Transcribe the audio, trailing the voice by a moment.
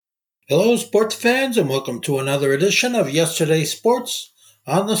Hello, sports fans, and welcome to another edition of Yesterday's Sports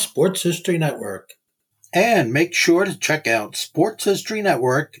on the Sports History Network. And make sure to check out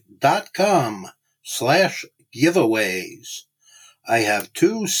sportshistorynetwork.com/giveaways. I have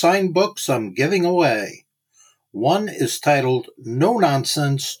two signed books I'm giving away. One is titled No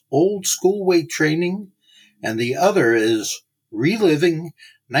Nonsense Old School Weight Training, and the other is Reliving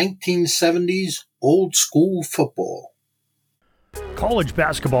 1970s Old School Football. College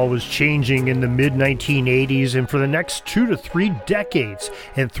basketball was changing in the mid-1980s, and for the next 2 to 3 decades,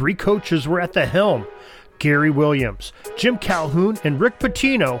 and three coaches were at the helm. Gary Williams, Jim Calhoun, and Rick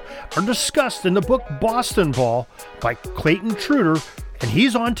Pitino are discussed in the book Boston Ball by Clayton Trutor, and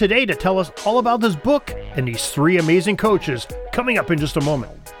he's on today to tell us all about this book and these three amazing coaches coming up in just a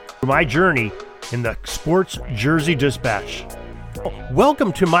moment. My journey in the Sports Jersey Dispatch.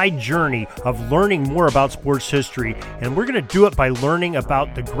 Welcome to my journey of learning more about sports history, and we're going to do it by learning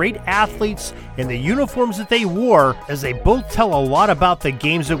about the great athletes and the uniforms that they wore, as they both tell a lot about the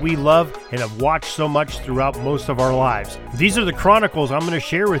games that we love and have watched so much throughout most of our lives. These are the chronicles I'm going to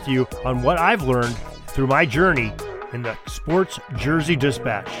share with you on what I've learned through my journey in the Sports Jersey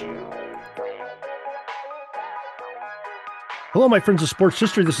Dispatch. Hello, my friends of sports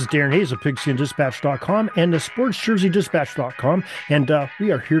history. This is Darren Hayes of pigskindispatch.com and the sportsjerseydispatch.com. And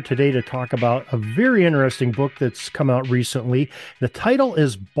we are here today to talk about a very interesting book that's come out recently. The title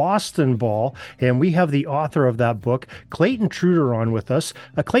is Boston Ball, and we have the author of that book, Clayton Trutor, on with us.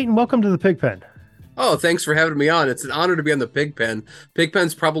 Clayton, welcome to the Pigpen. Oh, thanks for having me on. It's an honor to be on the Pigpen.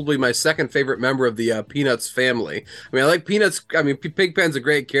 Pigpen's probably my second favorite member of the Peanuts family. I mean, I like Peanuts. I mean, Pigpen's a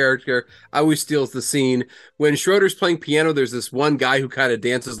great character. Always steals the scene. When Schroeder's playing piano, there's this one guy who kind of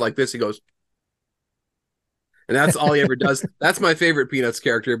dances like this. He goes, and that's all he ever does. That's my favorite Peanuts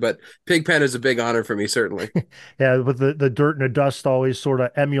character, but Pigpen is a big honor for me, certainly. Yeah, with the dirt and the dust always sort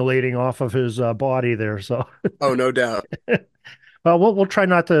of emulating off of his body there. So, oh, no doubt. Well, we'll try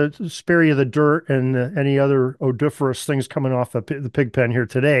not to spare you the dirt and any other odoriferous things coming off the Pigpen here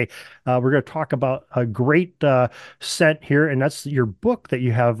today. We're going to talk about a great scent here, and that's your book that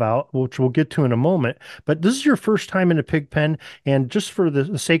you have out, which we'll get to in a moment. But this is your first time in the Pigpen, and just for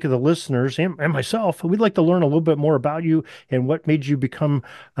the sake of the listeners and myself, we'd like to learn a little bit more about you and what made you become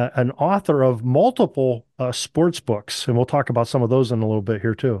an author of multiple sports books. And we'll talk about some of those in a little bit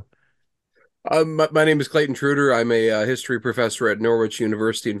here too. My name is Clayton Trutor. I'm a history professor at Norwich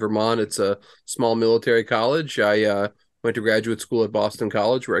University in Vermont. It's a small military college. I went to graduate school at Boston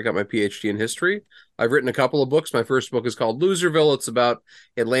College, where I got my PhD in history. I've written a couple of books. My first book is called Loserville. It's about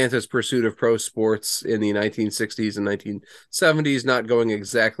Atlanta's pursuit of pro sports in the 1960s and 1970s, not going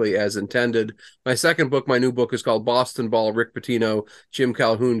exactly as intended. My second book, my new book, is called Boston Ball, Rick Pitino, Jim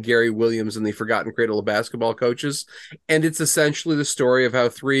Calhoun, Gary Williams, and the Forgotten Cradle of Basketball Coaches. And it's essentially the story of how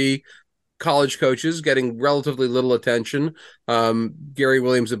three college coaches getting relatively little attention. Gary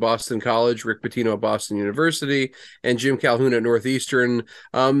Williams at Boston College, Rick Pitino at Boston University, and Jim Calhoun at Northeastern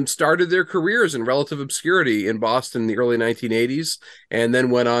started their careers in relative obscurity in Boston in the early 1980s, and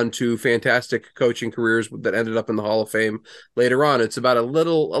then went on to fantastic coaching careers that ended up in the Hall of Fame later on. It's about a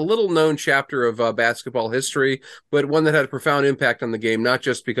little known chapter of basketball history, but one that had a profound impact on the game, not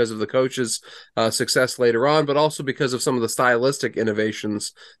just because of the coaches' success later on, but also because of some of the stylistic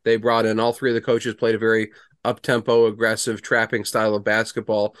innovations they brought in. All three of the coaches played a very up-tempo, aggressive, trapping style of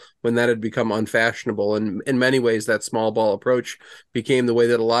basketball when that had become unfashionable. And in many ways, that small ball approach became the way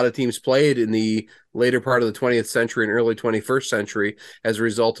that a lot of teams played in the later part of the 20th century and early 21st century as a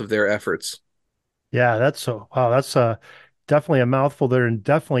result of their efforts. Yeah, that's definitely a mouthful there, and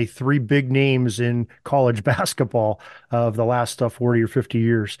definitely three big names in college basketball of the last 40 or 50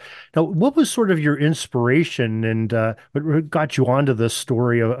 years. Now, what was sort of your inspiration and what got you onto this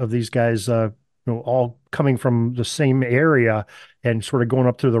story of these guys, all coming from the same area and sort of going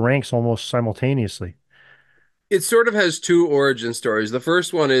up through the ranks almost simultaneously? It sort of has two origin stories. The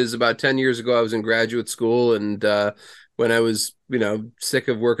first one is about 10 years ago, I was in graduate school, and when I was, sick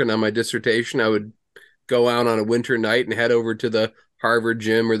of working on my dissertation, I would go out on a winter night and head over to the Harvard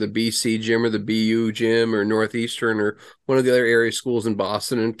gym or the BC gym or the BU gym or Northeastern or one of the other area schools in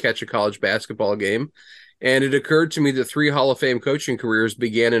Boston and catch a college basketball game. And it occurred to me that three Hall of Fame coaching careers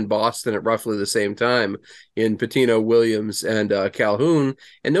began in Boston at roughly the same time, in Pitino, Williams, and Calhoun,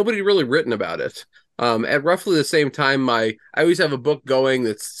 and nobody really written about it. At roughly the same time, I always have a book going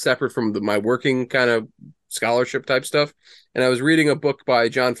that's separate from my working kind of scholarship type stuff. And I was reading a book by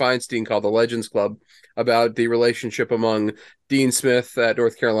John Feinstein called The Legends Club about the relationship among Dean Smith at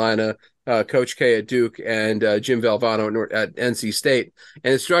North Carolina, Coach K at Duke, and Jim Valvano at NC State.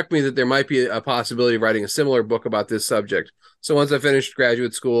 And it struck me that there might be a possibility of writing a similar book about this subject. So once I finished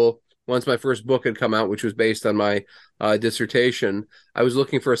graduate school, once my first book had come out, which was based on my dissertation, I was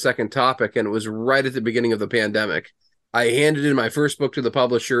looking for a second topic, and it was right at the beginning of the pandemic. I handed in my first book to the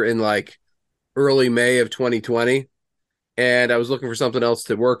publisher in like early May of 2020, and I was looking for something else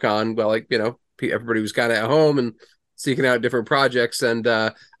to work on. Well, like, everybody was kind of at home and seeking out different projects, and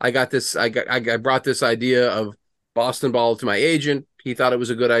I got this. I brought this idea of Boston Ball to my agent. He thought it was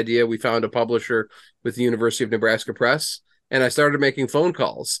a good idea. We found a publisher with the University of Nebraska Press, and I started making phone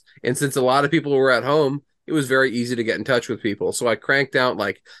calls. And since a lot of people were at home, it was very easy to get in touch with people. So I cranked out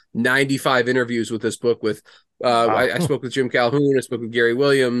like 95 interviews with this book. I Wow. spoke with Jim Calhoun. I spoke with Gary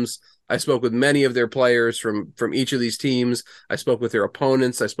Williams. I spoke with many of their players from each of these teams. I spoke with their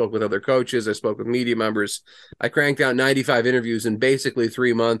opponents. I spoke with other coaches. I spoke with media members. I cranked out 95 interviews in basically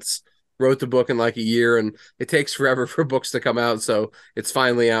 3 months. Wrote the book in like a year, and it takes forever for books to come out, so it's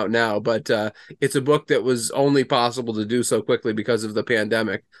finally out now. But it's a book that was only possible to do so quickly because of the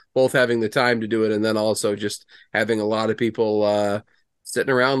pandemic, both having the time to do it and then also just having a lot of people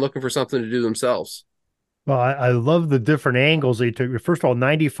sitting around looking for something to do themselves. Well, I love the different angles that you took. First of all,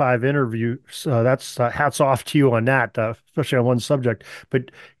 95 interviews. That's hats off to you on that, especially on one subject. But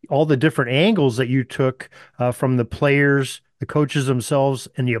all the different angles that you took from the players, the coaches themselves,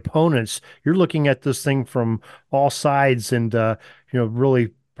 and the opponents. You're looking at this thing from all sides, and really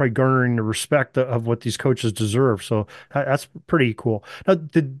probably garnering the respect of what these coaches deserve. So that's pretty cool. Now,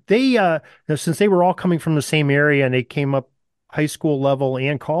 did they, since they were all coming from the same area and they came up high school level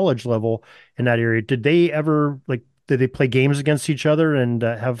and college level in that area. Did they ever did they play games against each other and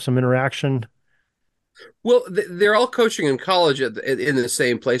have some interaction? Well, they're all coaching in college in the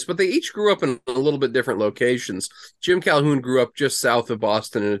same place, but they each grew up in a little bit different locations. Jim Calhoun grew up just south of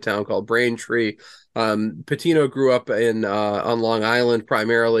Boston in a town called Braintree. Pitino grew up in on Long Island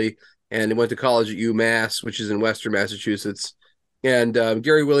primarily, and went to college at UMass, which is in Western Massachusetts. And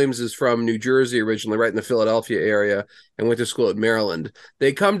Gary Williams is from New Jersey originally, right in the Philadelphia area, and went to school at Maryland.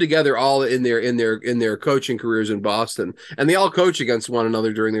 They come together all in their coaching careers in Boston, and they all coach against one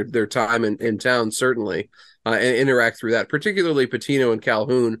another during their time in town, certainly, and interact through that. Particularly Pitino and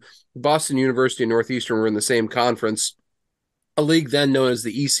Calhoun. Boston University and Northeastern were in the same conference, a league then known as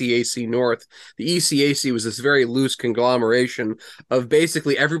the ECAC North. The ECAC was this very loose conglomeration of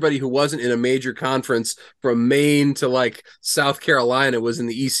basically everybody who wasn't in a major conference from Maine to like South Carolina was in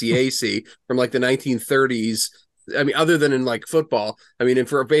the ECAC from like the 1930s. I mean, other than in like football, I mean, and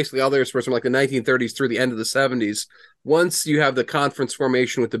for basically other sports from like the 1930s through the end of the 70s. Once you have the conference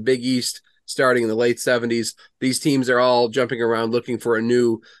formation with the Big East starting in the late 70s, these teams are all jumping around looking for a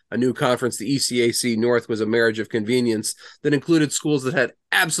new conference. The ECAC North was a marriage of convenience that included schools that had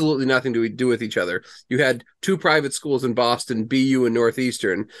absolutely nothing to do with each other. You had two private schools in Boston, BU and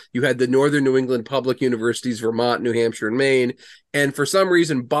Northeastern. You had the Northern New England public universities, Vermont, New Hampshire, and Maine. And for some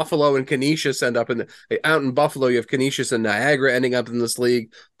reason, Buffalo and Canisius end up out in Buffalo. You have Canisius and Niagara ending up in this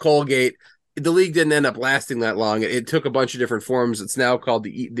league. Colgate. The league didn't end up lasting that long. It took a bunch of different forms. It's now called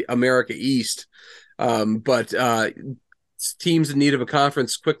the America East. But teams in need of a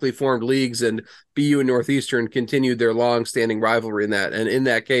conference quickly formed leagues, and BU and Northeastern continued their long-standing rivalry in that. And in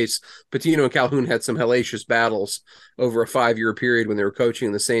that case, Pitino and Calhoun had some hellacious battles over a 5-year period when they were coaching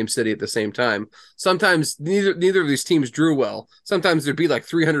in the same city at the same time. Sometimes neither of these teams drew well. Sometimes there'd be like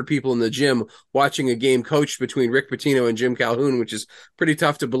 300 people in the gym watching a game coached between Rick Pitino and Jim Calhoun, which is pretty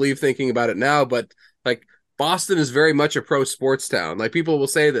tough to believe thinking about it now, but like Boston is very much a pro sports town. Like people will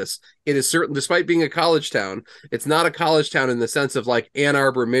say this. It is certain, despite being a college town, it's not a college town in the sense of like Ann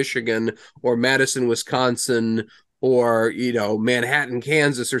Arbor, Michigan, or Madison, Wisconsin, or Manhattan,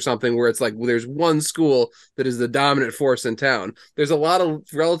 Kansas, or something where it's like there's one school that is the dominant force in town. There's a lot of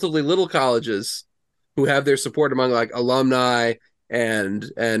relatively little colleges who have their support among like alumni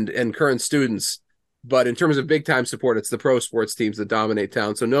and current students. But in terms of big time support, it's the pro sports teams that dominate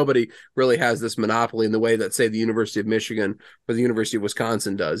town. So nobody really has this monopoly in the way that, say, the University of Michigan or the University of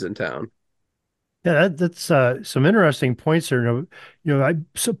Wisconsin does in town. Yeah, that's some interesting points there.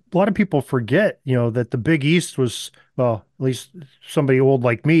 So a lot of people forget, that the Big East was, well, at least somebody old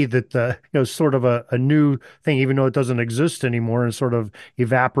like me, that sort of a new thing, even though it doesn't exist anymore, and sort of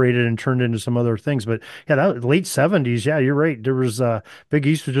evaporated and turned into some other things. But yeah, that late 70s, yeah, you're right. There was Big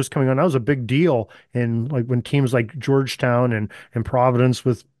East was just coming on. That was a big deal, and like when teams like Georgetown and Providence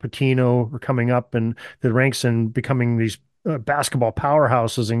with Pitino were coming up and the ranks and becoming these basketball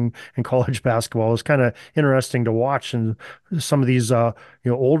powerhouses in college basketball. It's kind of interesting to watch. And some of these,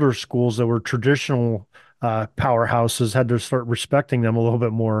 older schools that were traditional powerhouses had to start respecting them a little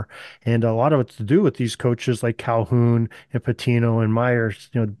bit more. And a lot of it's to do with these coaches like Calhoun and Patino and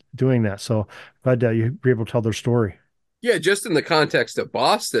Myers, doing that. So glad that you were able to tell their story. Yeah, just in the context of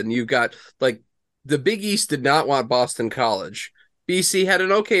Boston, you've got like the Big East did not want Boston College. BC had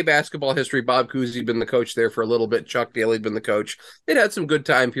an okay basketball history. Bob Cousy had been the coach there for a little bit. Chuck Daly had been the coach. They'd had some good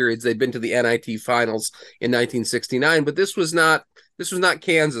time periods. They'd been to the NIT finals in 1969, but this was not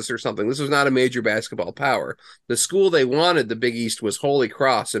Kansas or something. This was not a major basketball power. The school they wanted, the Big East, was Holy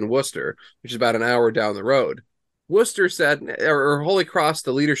Cross in Worcester, which is about an hour down the road. Worcester said, or Holy Cross,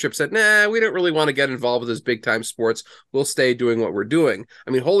 the leadership said, nah, we don't really want to get involved with this big time sports. We'll stay doing what we're doing.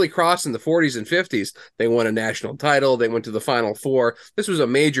 I mean, Holy Cross in the 40s and 50s, they won a national title. They went to the Final Four. This was a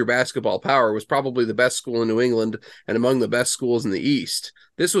major basketball power. It was probably the best school in New England and among the best schools in the East.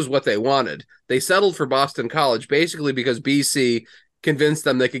 This was what they wanted. They settled for Boston College basically because BC convinced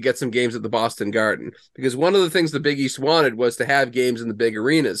them they could get some games at the Boston Garden. Because one of the things the Big East wanted was to have games in the big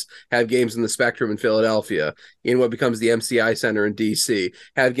arenas, have games in the Spectrum in Philadelphia, in what becomes the MCI Center in DC,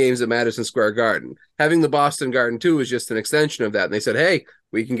 have games at Madison Square Garden. Having the Boston Garden, too, is just an extension of that. And they said, hey,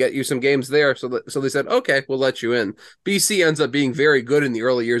 we can get you some games there. So they said, okay, we'll let you in. BC ends up being very good in the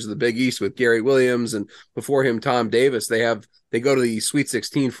early years of the Big East with Gary Williams and before him, Tom Davis. They go to the Sweet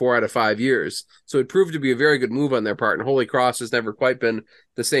 16 4 out of 5 years. So it proved to be a very good move on their part. And Holy Cross has never quite been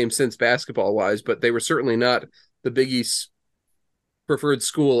the same since basketball-wise, but they were certainly not the Big East preferred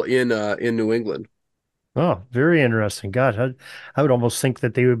school in New England. Oh, very interesting. God, I would almost think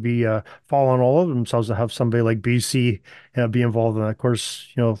that they would be falling all over themselves to have somebody like BC be involved in that. Of course,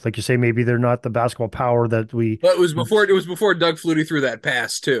 like you say, maybe they're not the basketball power that we. But it was before Doug Flutie threw that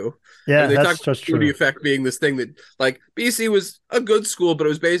pass too. I Yeah, mean, they talk that's about just the Flutie true. effect being this thing that like BC was a good school, but it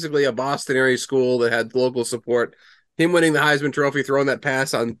was basically a Boston area school that had local support. Him winning the Heisman Trophy, throwing that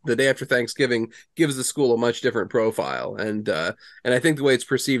pass on the day after Thanksgiving gives the school a much different profile, and I think the way it's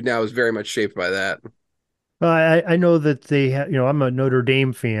perceived now is very much shaped by that. Well, I know that I'm a Notre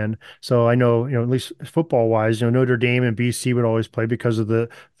Dame fan, so I know, at least football wise, Notre Dame and BC would always play because of the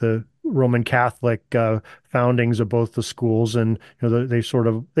Roman Catholic foundings of both the schools, and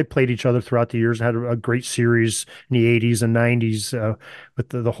they played each other throughout the years and had a great series in the 80s and 90s with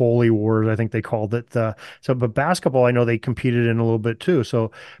the Holy Wars, I think they called it. But basketball, I know they competed in a little bit too.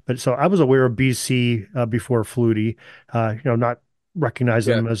 So I was aware of BC before Flutie, not recognize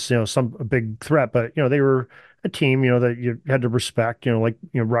Yeah. them as some a big threat, but they were a team that you had to respect, like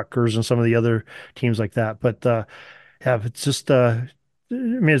Rutgers and some of the other teams like that. But yeah, it's just I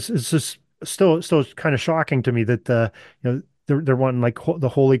mean it's just still kind of shocking to me that they're wanting like the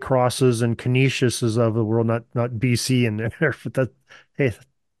Holy Crosses and Canisiuses of the world, not BC in there. But that, hey,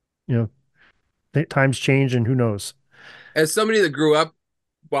 you times change and who knows. As somebody that grew up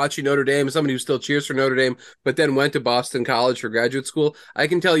watching Notre Dame, somebody who still cheers for Notre Dame, but then went to Boston College for graduate school, I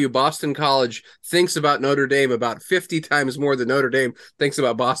can tell you Boston College thinks about Notre Dame about 50 times more than Notre Dame thinks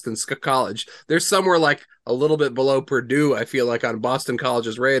about Boston College. They're somewhere like a little bit below Purdue, I feel like, on Boston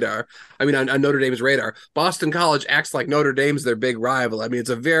College's radar. I mean, on Notre Dame's radar. Boston College acts like Notre Dame's their big rival. I mean, it's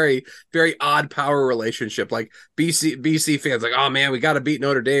a very, very odd power relationship. Like BC fans, like, oh man, we got to beat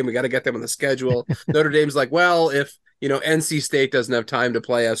Notre Dame. We got to get them on the schedule. Notre Dame's like, well, if NC State doesn't have time to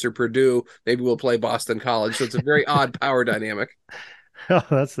play us or Purdue, maybe we'll play Boston College. So it's a very odd power dynamic.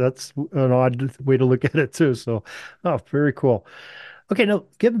 That's an odd way to look at it too. So, oh, very cool. Okay, now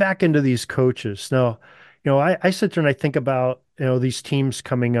getting back into these coaches. Now, I sit there and I think about, these teams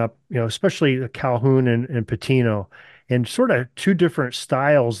coming up, especially Calhoun and Pitino, and sort of two different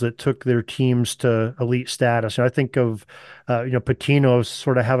styles that took their teams to elite status. I think of, Pitino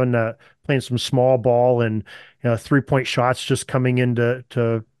sort of having playing some small ball and, 3-point shots just coming into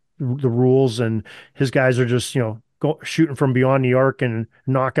the rules, and his guys are just, shooting from beyond the arc and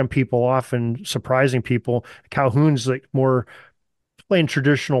knocking people off and surprising people. Calhoun's like more playing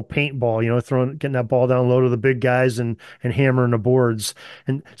traditional paintball, getting that ball down low to the big guys and hammering the boards.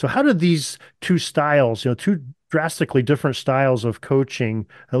 And so how did these two styles, two drastically different styles of coaching,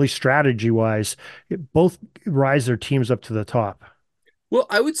 at least strategy wise, both rise their teams up to the top? Well,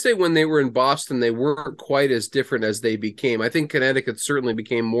 I would say when they were in Boston, they weren't quite as different as they became. I think Connecticut certainly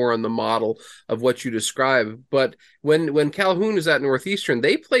became more on the model of what you describe. But when Calhoun was at Northeastern,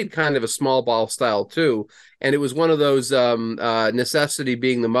 they played kind of a small ball style too, and it was one of those necessity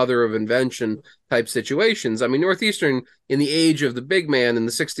being the mother of invention type situations. I mean, Northeastern in the age of the big man in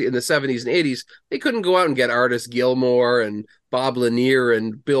the '70s and '80s, they couldn't go out and get Artis Gilmore and Bob Lanier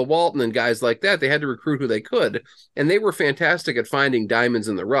and Bill Walton and guys like that. They had to recruit who they could, and they were fantastic at finding diamonds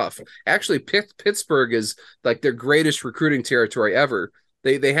in the rough. Actually, Pittsburgh is like their greatest recruiting territory ever.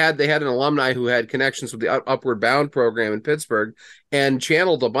 They had an alumni who had connections with the Upward Bound program in Pittsburgh and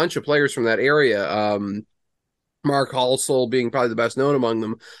channeled a bunch of players from that area. Mark Halsell being probably the best known among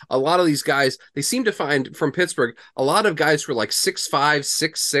them. A lot of these guys, they seem to find from Pittsburgh, a lot of guys who are like 6'5",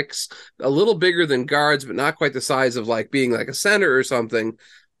 6'6", a little bigger than guards, but not quite the size of like being like a center or something,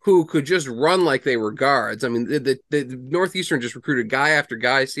 who could just run like they were guards. I mean, the Northeastern just recruited guy after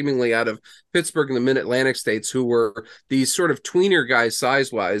guy, seemingly out of Pittsburgh and the Mid-Atlantic states, who were these sort of tweener guys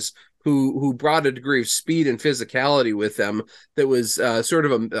size-wise, who brought a degree of speed and physicality with them that was sort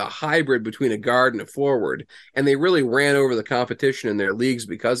of a hybrid between a guard and a forward. And they really ran over the competition in their leagues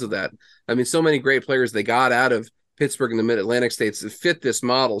because of that. I mean, so many great players they got out of Pittsburgh and the Mid-Atlantic states that fit this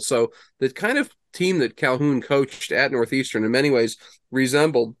model. So the kind of team that Calhoun coached at Northeastern in many ways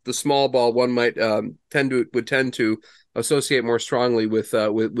resembled the small ball one might tend to associate more strongly with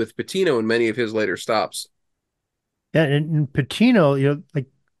Pitino in many of his later stops. Yeah, and Pitino, like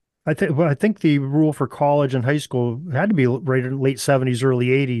I think the rule for college and high school had to be right in late 70s, early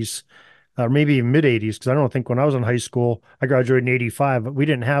 80s, or maybe even mid 80s, because I don't think when I was in high school, I graduated in 85, but we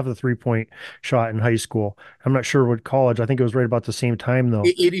didn't have the 3-point shot in high school. I'm not sure what college. I think it was right about the same time though.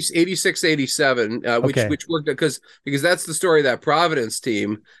 86, 87, Okay. which worked because that's the story of that Providence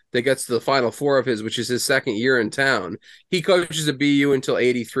team that gets to the Final Four of his, which is his second year in town. He coaches at BU until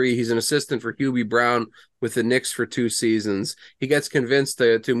 83. He's an assistant for Hubie Brown with the Knicks for 2 seasons. He gets convinced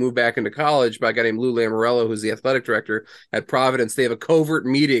to move back into college by a guy named Lou Lamoriello, who's the athletic director at Providence. They have a covert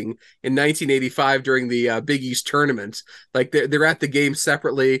meeting in 1985 during the Big East tournament. Like they're at the game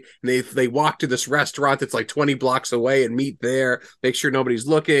separately, and they walk to this restaurant that's like 20 blocks away and meet there, make sure nobody's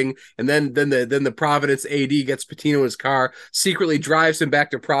looking, and then the Providence AD gets Pitino in his car, secretly drives him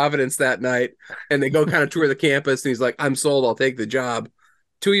back to Providence that night, and they go kind of tour the campus, and he's like, "I'm sold, I'll take the job."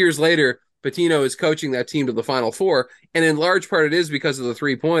 2 years later, Pitino is coaching that team to the Final Four, and in large part it is because of the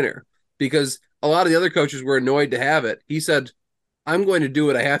three-pointer, because a lot of the other coaches were annoyed to have it. He said, "I'm going to do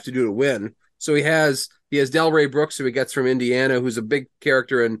what I have to do to win." So he has Delray Brooks, who he gets from Indiana, who's a big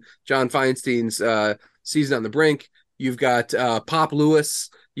character in John Feinstein's Season on the Brink. You've got Pop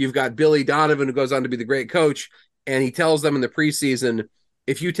Lewis. You've got Billy Donovan, who goes on to be the great coach. And he tells them in the preseason,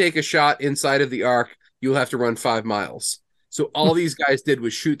 if you take a shot inside of the arc, you'll have to run 5 miles. So all these guys did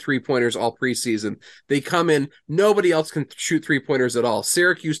was shoot 3-pointers all preseason. They come in, nobody else can shoot 3-pointers at all.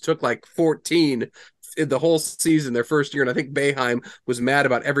 Syracuse took like 14 in the whole season, their first year, and I think Boeheim was mad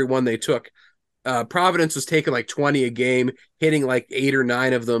about every one they took. Providence was taking like 20 a game, hitting like 8 or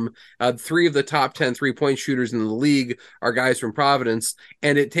 9 of them. 3 of the top 10 3-point shooters in the league are guys from Providence,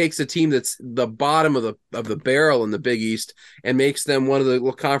 and it takes a team that's the bottom of the barrel in the Big East and makes them one of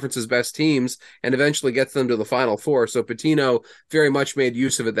the conference's best teams, and eventually gets them to the Final Four. So Pitino very much made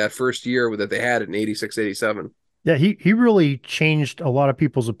use of it that first year that they had it in 86, 87. Yeah, he really changed a lot of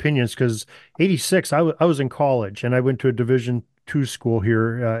people's opinions because 86, I was in college and I went to a Division II school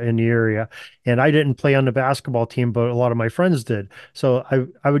here in the area, and I didn't play on the basketball team, but a lot of my friends did. So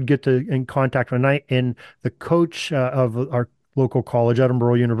I would get in contact when and the coach of our local college,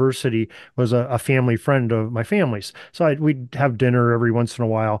 Edinburgh University, was a family friend of my family's. So we'd have dinner every once in a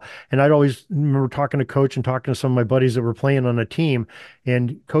while, and I'd always remember talking to coach and talking to some of my buddies that were playing on the team,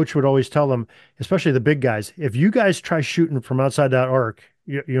 and coach would always tell them, especially the big guys, if you guys try shooting from outside that arc,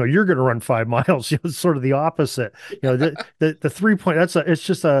 you're going to run 5 miles. It's sort of the opposite. The 3-point, it's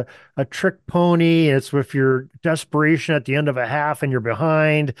just a trick pony. It's with your desperation at the end of a half and you're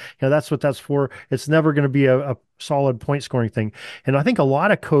behind. That's what that's for. It's never going to be a solid point scoring thing. And I think a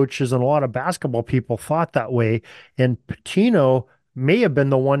lot of coaches and a lot of basketball people thought that way. And Pitino may have been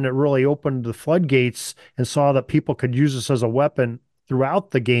the one that really opened the floodgates and saw that people could use this as a weapon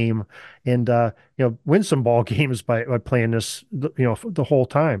throughout the game and win some ball games by playing this the whole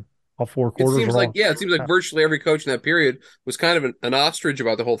time, all 4 quarters and all. It seems like virtually every coach in that period was kind of an ostrich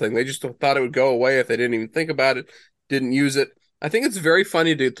about the whole thing. They just thought it would go away if they didn't even think about it, didn't use it. I think it's very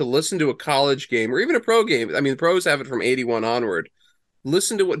funny to listen to a college game or even a pro game. I mean, the pros have it from 81 onward.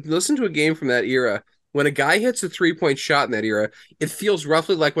 Listen to a game from that era. When a guy hits a 3-point shot in that era, it feels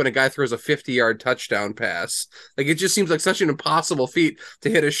roughly like when a guy throws a 50-yard touchdown pass. Like it just seems like such an impossible feat to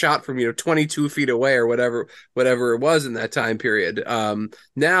hit a shot from 22 feet away or whatever it was in that time period.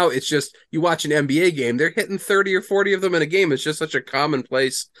 Now it's just you watch an NBA game, they're hitting 30 or 40 of them in a game. It's just such a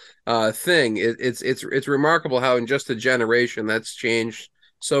commonplace thing. It's remarkable how in just a generation that's changed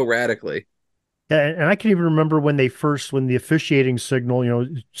so radically. Yeah, and I can even remember when the officiating signal,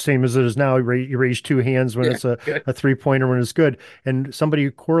 same as it is now, you raise 2 hands when Yeah. it's a 3-pointer when it's good. And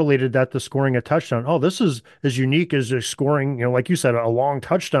somebody correlated that to scoring a touchdown. Oh, this is as unique as just scoring, like you said, a long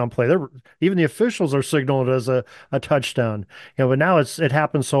touchdown play. Even the officials are signaled as a touchdown. But now it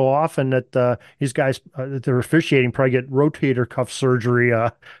happens so often that these guys that they're officiating probably get rotator cuff surgery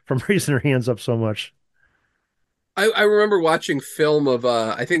from raising their hands up so much. I remember watching film of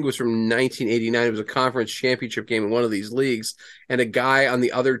I think it was from 1989. It was a conference championship game in one of these leagues, and a guy on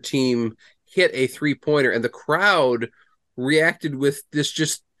the other team hit a 3-pointer, and the crowd reacted with this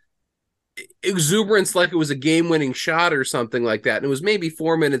just exuberance like it was a game-winning shot or something like that. And it was maybe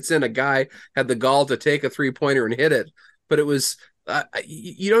 4 minutes in, a guy had the gall to take a 3-pointer and hit it, but it was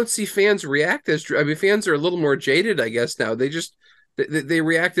you don't see fans react as I mean, fans are a little more jaded, I guess now. They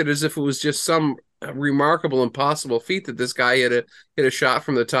reacted as if it was just some remarkable, impossible feat that this guy hit a shot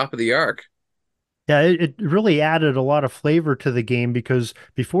from the top of the arc. Yeah, it really added a lot of flavor to the game because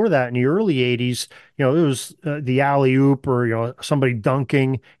before that, in the early 80s, it was the alley oop or, somebody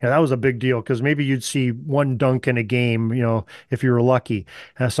dunking. That was a big deal because maybe you'd see one dunk in a game, if you were lucky.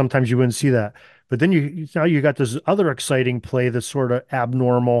 Sometimes you wouldn't see that. But then now you got this other exciting play that's sort of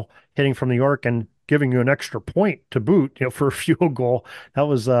abnormal, hitting from the arc and giving you an extra point to boot, for a field goal. That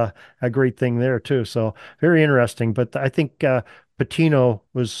was a great thing there too. So very interesting. But I think Pitino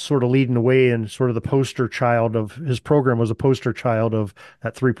was sort of leading the way and sort of the poster child of his program was a poster child of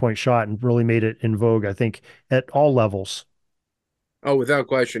that 3-point shot and really made it in vogue, I think, at all levels. Oh, without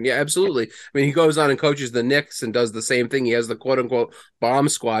question. Yeah, absolutely. I mean, he goes on and coaches the Knicks and does the same thing. He has the quote unquote bomb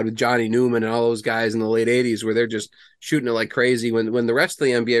squad with Johnny Newman and all those guys in the late 80s where they're just shooting it like crazy when the rest of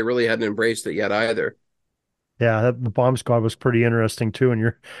the NBA really hadn't embraced it yet either. Yeah, the bomb squad was pretty interesting too, and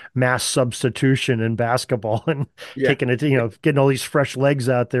your mass substitution in basketball and Yeah. taking it, getting all these fresh legs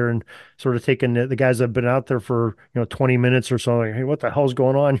out there and sort of taking the guys that have been out there for, 20 minutes or so, like, hey, what the hell's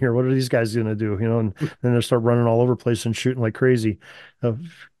going on here? What are these guys going to do? And then they start running all over the place and shooting like crazy. Uh,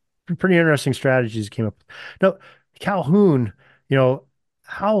 Pretty interesting strategies came up. Now, Calhoun,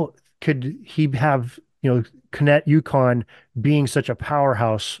 how could he have, Connect UConn being such a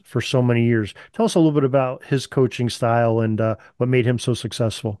powerhouse for so many years? Tell us a little bit about his coaching style and what made him so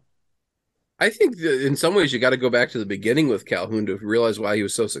successful. I think that in some ways you got to go back to the beginning with Calhoun to realize why he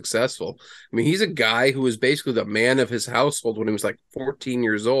was so successful. I mean, he's a guy who was basically the man of his household when he was like 14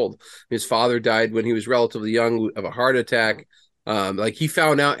 years old. His father died when he was relatively young of a heart attack. Like he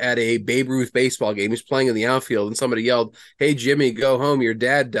found out at a Babe Ruth baseball game, he's playing in the outfield, and somebody yelled, "Hey Jimmy, go home! Your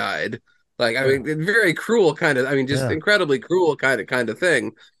dad died." Like, I Yeah. mean, very cruel kind of. I mean, just Yeah. incredibly cruel kind of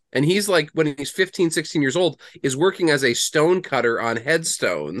thing. And he's like, when he's 15, 16 years old, is working as a stone cutter on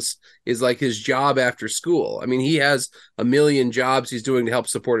headstones, is like his job after school. I mean, he has a million jobs he's doing to help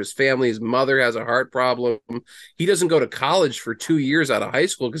support his family. His mother has a heart problem. He doesn't go to college for 2 years out of high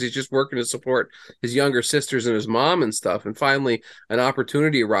school because he's just working to support his younger sisters and his mom and stuff. And finally, an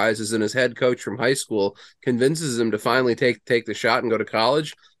opportunity arises, and his head coach from high school convinces him to finally take the shot and go to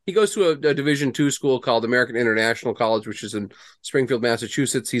college. He goes to a Division II school called American International College, which is in Springfield,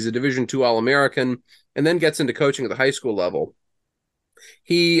 Massachusetts. He's a Division II All-American, and then gets into coaching at the high school level.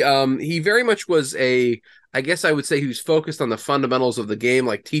 He very much was I guess I would say he was focused on the fundamentals of the game,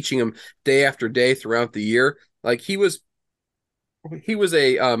 like teaching him day after day throughout the year. Like he was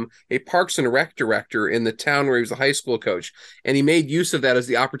a Parks and Rec director in the town where he was a high school coach, and he made use of that as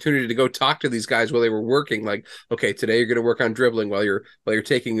the opportunity to go talk to these guys while they were working. Like, okay, today you're going to work on dribbling while you're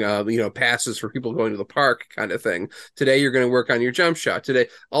taking passes for people going to the park, kind of thing. Today you're going to work on your jump shot. Today,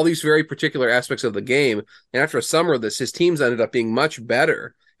 all these very particular aspects of the game. And after a summer of this, his teams ended up being much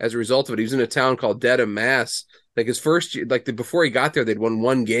better as a result of it. He was in a town called Dedham, Mass. Like his first year, before he got there, they'd won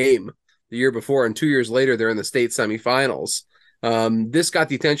one game the year before, and 2 years later they're in the state semifinals. This got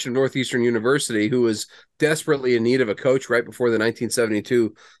the attention of Northeastern University, who was desperately in need of a coach right before the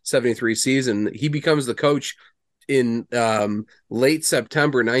 1972-73 season. He becomes the coach in late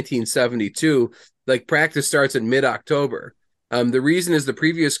September 1972. Like, practice starts in mid-October. The reason is the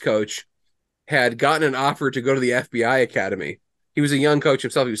previous coach had gotten an offer to go to the FBI Academy. He was a young coach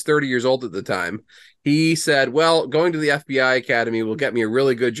himself. He was 30 years old at the time. He said, well, going to the FBI Academy will get me a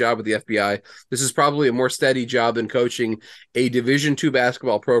really good job with the FBI. This is probably a more steady job than coaching a Division II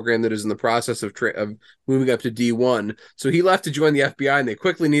basketball program that is in the process of moving up to D1. So he left to join the FBI, and they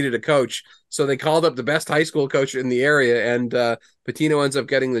quickly needed a coach. So they called up the best high school coach in the area, and Pitino ends up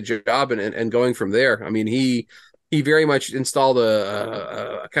getting the job and going from there. I mean, he very much installed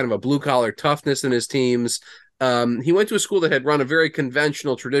a kind of a blue-collar toughness in his teams. He went to a school that had run a very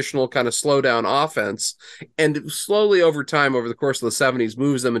conventional, traditional kind of slow down offense, and slowly over time, over the course of the 70s,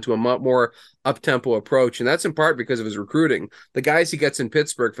 moves them into a more up-tempo approach. And that's in part because of his recruiting. The guys he gets in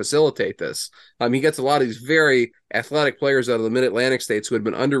Pittsburgh facilitate this. He gets a lot of these very athletic players out of the mid-Atlantic states who had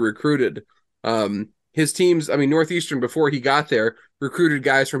been under-recruited. His teams, I mean, Northeastern, before he got there, recruited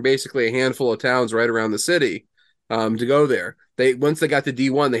guys from basically a handful of towns right around the city. to go there. They once they got to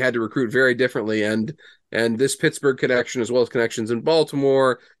D1, they had to recruit very differently, and this Pittsburgh connection, as well as connections in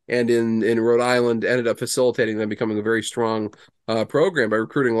Baltimore and in Rhode Island, ended up facilitating them becoming a very strong program by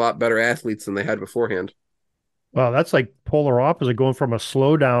recruiting a lot better athletes than they had beforehand. Wow, that's like polar opposite, going from a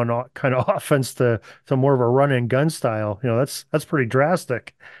slow down kind of offense to more of a run and gun style. That's pretty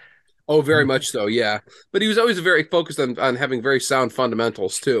drastic. Oh, very much so, yeah. But he was always very focused on having very sound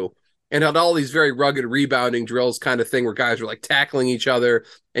fundamentals too, and had all these very rugged rebounding drills, kind of thing, where guys were like tackling each other,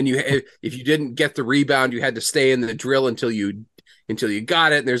 and if you didn't get the rebound, you had to stay in the drill until you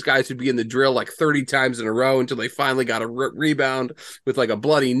got it. And there's guys who'd be in the drill like 30 times in a row until they finally got a rebound with like a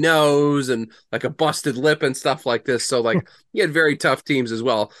bloody nose and like a busted lip and stuff like this. So like he had very tough teams as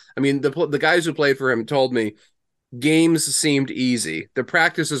well. I mean, the guys who played for him told me games seemed easy. The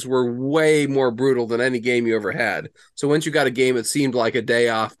practices were way more brutal than any game you ever had. So once you got a game, it seemed like a day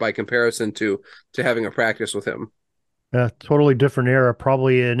off by comparison to having a practice with him. Totally different era.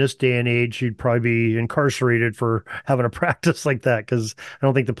 Probably in this day and age, you'd probably be incarcerated for having a practice like that, because I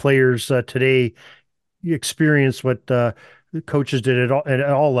don't think the players today experience what the coaches did at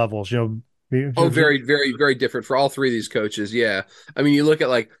all levels. In Oh, terms of, very, very, very different for all three of these coaches. Yeah, I mean, you look at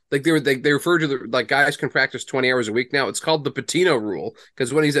like they refer to the like guys can practice 20 hours a week now. It's called the Pitino rule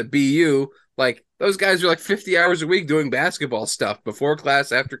because when he's at BU, like those guys are like 50 hours a week doing basketball stuff before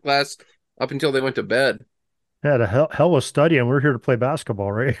class, after class, up until they went to bed. yeah, the hell was studying. We're here to play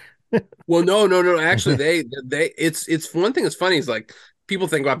basketball, right? Well, no, no, no. Actually, it's one thing that's funny is like people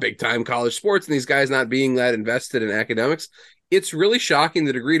think about big time college sports and these guys not being that invested in academics. It's really shocking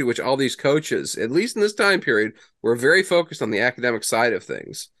the degree to which all these coaches, at least in this time period, were very focused on the academic side of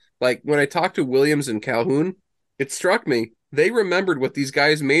things. Like when I talked to Williams and Calhoun, it struck me they remembered what these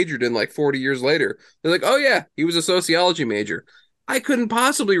guys majored in like 40 years later. They're like, "Oh yeah, he was a sociology major." I couldn't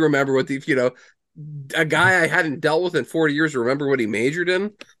possibly remember what a guy I hadn't dealt with in 40 years remember what he majored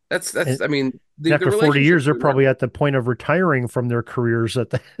in. And, I mean, and the after 40 years, relationships they're are there. probably at the point of retiring from their careers at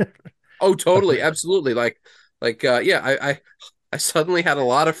the Oh, at totally, the absolutely. Yeah, I suddenly had a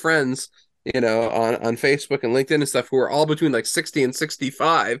lot of friends, on Facebook and LinkedIn and stuff who are all between like 60 and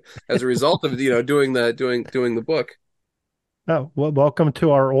 65 as a result of, doing the book. Oh, well, welcome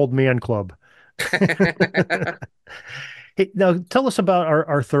to our old man club. Hey, now tell us about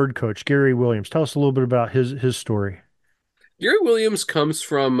our third coach, Gary Williams. Tell us a little bit about his story. Gary Williams comes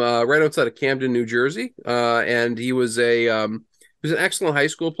from right outside of Camden, New Jersey, and he was an excellent high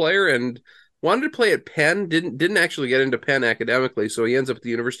school player and wanted to play at Penn. Didn't actually get into Penn academically, so he ends up at the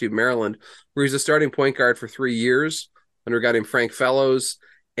University of Maryland, where he's a starting point guard for 3 years under a guy named Frank Fellows.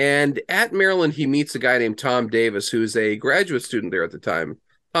 And at Maryland, he meets a guy named Tom Davis, who's a graduate student there at the time.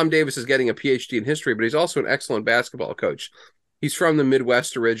 Tom Davis is getting a PhD in history, but he's also an excellent basketball coach. He's from the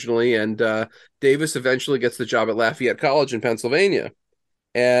Midwest originally, and Davis eventually gets the job at Lafayette College in Pennsylvania.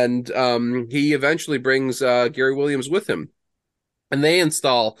 And he eventually brings Gary Williams with him. And they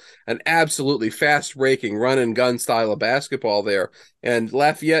install an absolutely fast breaking run and gun style of basketball there. And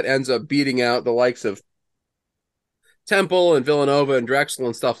Lafayette ends up beating out the likes of Temple and Villanova and Drexel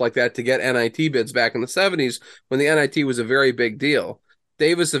and stuff like that to get NIT bids back in the 70s when the NIT was a very big deal.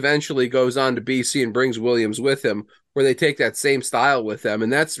 Davis eventually goes on to BC and brings Williams with him, where they take that same style with them.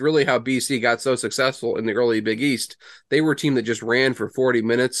 And that's really how BC got so successful in the early Big East. They were a team that just ran for 40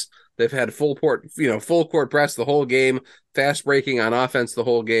 minutes. They've had full court press the whole game, fast breaking on offense the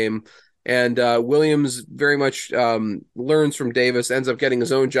whole game. And Williams very much learns from Davis, ends up getting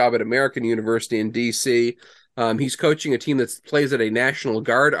his own job at American University in DC. He's coaching a team that plays at a National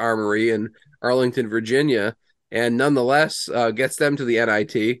Guard armory in Arlington, Virginia, and nonetheless gets them to the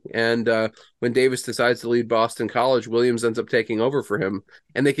NIT. And when Davis decides to leave Boston College, Williams ends up taking over for him.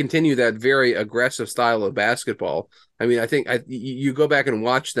 And they continue that very aggressive style of basketball. I mean, I think you go back and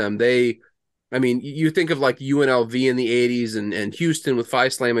watch them. You think of like UNLV in the 80s and Houston with Phi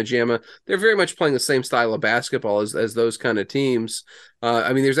Slamma Jamma. They're very much playing the same style of basketball as those kind of teams.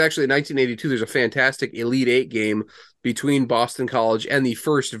 There's actually in 1982, there's a fantastic Elite Eight game between Boston College and the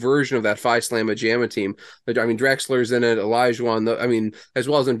first version of that Phi Slamma Jamma team. Drexler's in it, Elijah as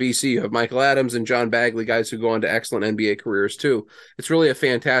well as in BC, you have Michael Adams and John Bagley, guys who go on to excellent NBA careers too. It's really a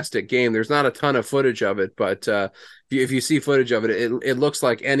fantastic game. There's not a ton of footage of it, but if you see footage of it, it looks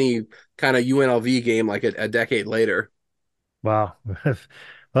like any kind of UNLV game like a decade later. Wow. Well,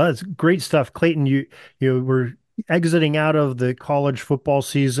 that's great stuff. Clayton, you were exiting out of the college football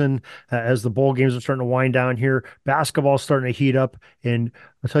season as the bowl games are starting to wind down here. Basketball's starting to heat up. And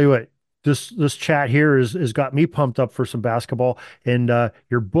I'll tell you what, this chat here has got me pumped up for some basketball. And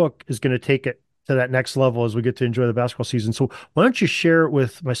your book is going to take it to that next level as we get to enjoy the basketball season. So why don't you share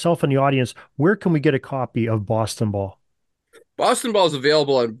with myself and the audience, where can we get a copy of Boston Ball? Boston Ball is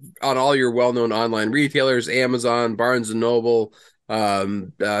available on all your well-known online retailers: Amazon, Barnes and Noble,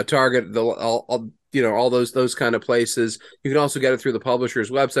 Target, all those kind of places. You can also get it through the publisher's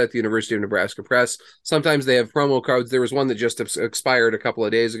website, the University of Nebraska Press. Sometimes they have promo codes. There was one that just expired a couple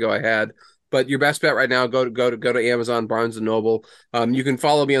of days ago. I had, but your best bet right now, go to Amazon, Barnes and Noble. You can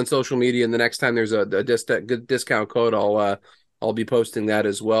follow me on social media, and the next time there's a good discount code, I'll be posting that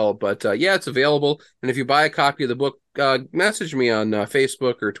as well. But yeah, it's available. And if you buy a copy of the book, message me on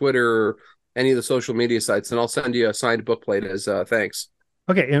Facebook or Twitter or any of the social media sites, and I'll send you a signed bookplate as thanks.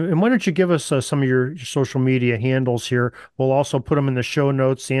 Okay, and why don't you give us some of your social media handles here? We'll also put them in the show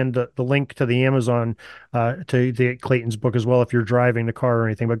notes and the link to the Amazon to Clayton's book as well if you're driving the car or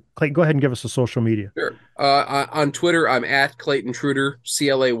anything. But Clayton, go ahead and give us the social media. Sure. On Twitter, I'm at Clayton Trutor,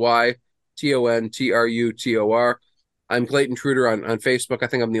 ClaytonTrutor. I'm Clayton Trutor on Facebook. I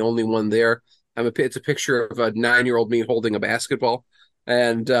think I'm the only one there. It's a picture of a 9-year-old me holding a basketball,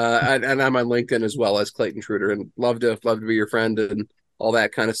 and I'm on LinkedIn as well as Clayton Trutor, and love to be your friend and all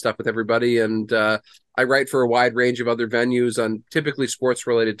that kind of stuff with everybody. And I write for a wide range of other venues on typically sports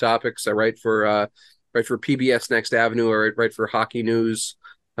related topics. I write for PBS Next Avenue, or I write for Hockey News,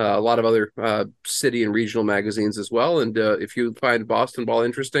 a lot of other city and regional magazines as well. And if you find Boston Ball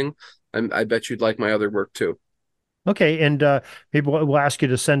interesting, I bet you'd like my other work too. Okay, and maybe we'll ask you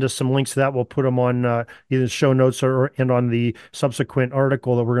to send us some links to that. We'll put them on either the show notes and on the subsequent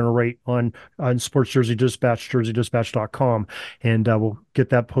article that we're going to write on Sports Jersey Dispatch, jerseydispatch.com, and we'll get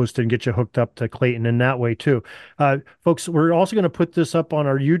that posted and get you hooked up to Clayton in that way too. Folks, we're also going to put this up on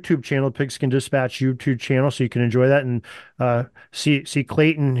our YouTube channel, Pigskin Dispatch YouTube channel, so you can enjoy that and see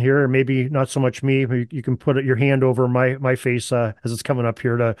Clayton here, or maybe not so much me. You can put your hand over my face as it's coming up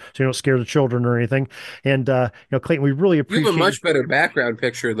here so you don't scare the children or anything. And Clayton, we really appreciate. You have a much better background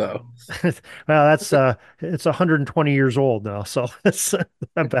picture, though. Well, that's it's 120 years old now, so that's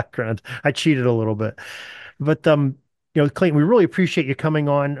that background. I cheated a little bit, but Clayton, we really appreciate you coming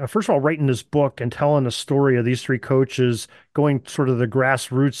on. First of all, writing this book and telling the story of these three coaches, going sort of the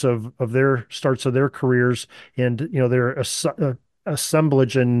grassroots of their starts of their careers, and their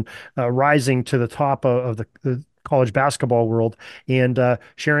assemblage and rising to the top of the college basketball world, and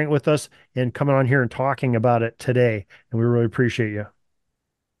sharing it with us and coming on here and talking about it today. And we really appreciate you.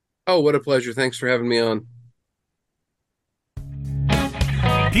 Oh, what a pleasure. Thanks for having me on.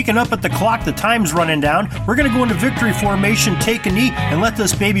 Peeking up at the clock, the time's running down. We're going to go into victory formation, take a knee, and let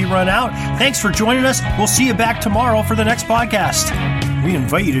this baby run out. Thanks for joining us. We'll see you back tomorrow for the next podcast. We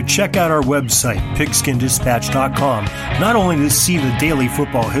invite you to check out our website, pigskindispatch.com, not only to see the daily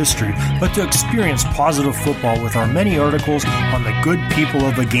football history, but to experience positive football with our many articles on the good people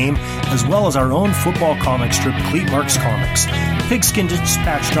of the game, as well as our own football comic strip, Cleat Marks Comics.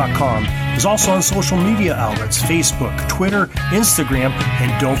 Pigskindispatch.com is also on social media outlets, Facebook, Twitter, Instagram,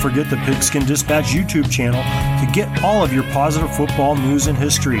 and don't forget the Pigskin Dispatch YouTube channel to get all of your positive football news and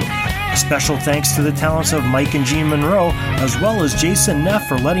history. A special thanks to the talents of Mike and Jean Monroe, as well as Jason Neff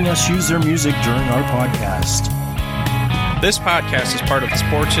for letting us use their music during our podcast. This podcast is part of the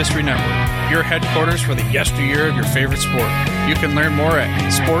Sports History Network, your headquarters for the yesteryear of your favorite sport. You can learn more at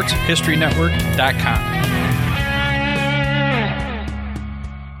sportshistorynetwork.com.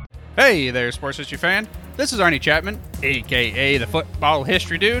 Hey there, sports history fan. This is Arnie Chapman, aka the Football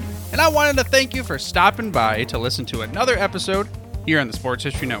History Dude, and I wanted to thank you for stopping by to listen to another episode here on the Sports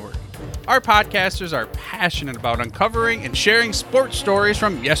History Network. Our podcasters are passionate about uncovering and sharing sports stories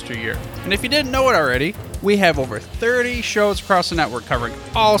from yesteryear. And if you didn't know it already, we have over 30 shows across the network covering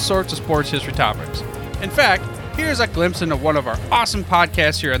all sorts of sports history topics. In fact, here's a glimpse into one of our awesome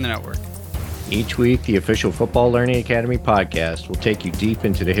podcasts here on the network. Each week, the official Football Learning Academy podcast will take you deep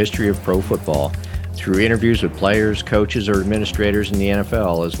into the history of pro football through interviews with players, coaches, or administrators in the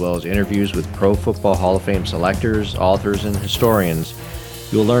NFL, as well as interviews with Pro Football Hall of Fame selectors, authors, and historians.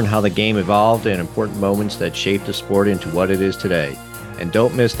 You'll learn how the game evolved and important moments that shaped the sport into what it is today. And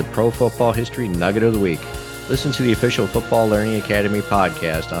don't miss the Pro Football History Nugget of the Week. Listen to the official Football Learning Academy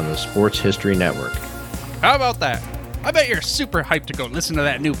podcast on the Sports History Network. How about that? I bet you're super hyped to go listen to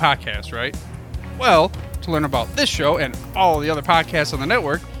that new podcast, right? Well, to learn about this show and all the other podcasts on the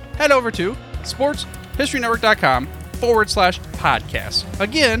network, head over to sportshistorynetwork.com/podcast.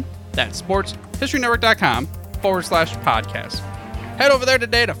 Again, that's sportshistorynetwork.com/podcast. Head over there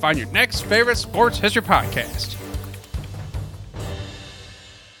today to find your next favorite sports history podcast.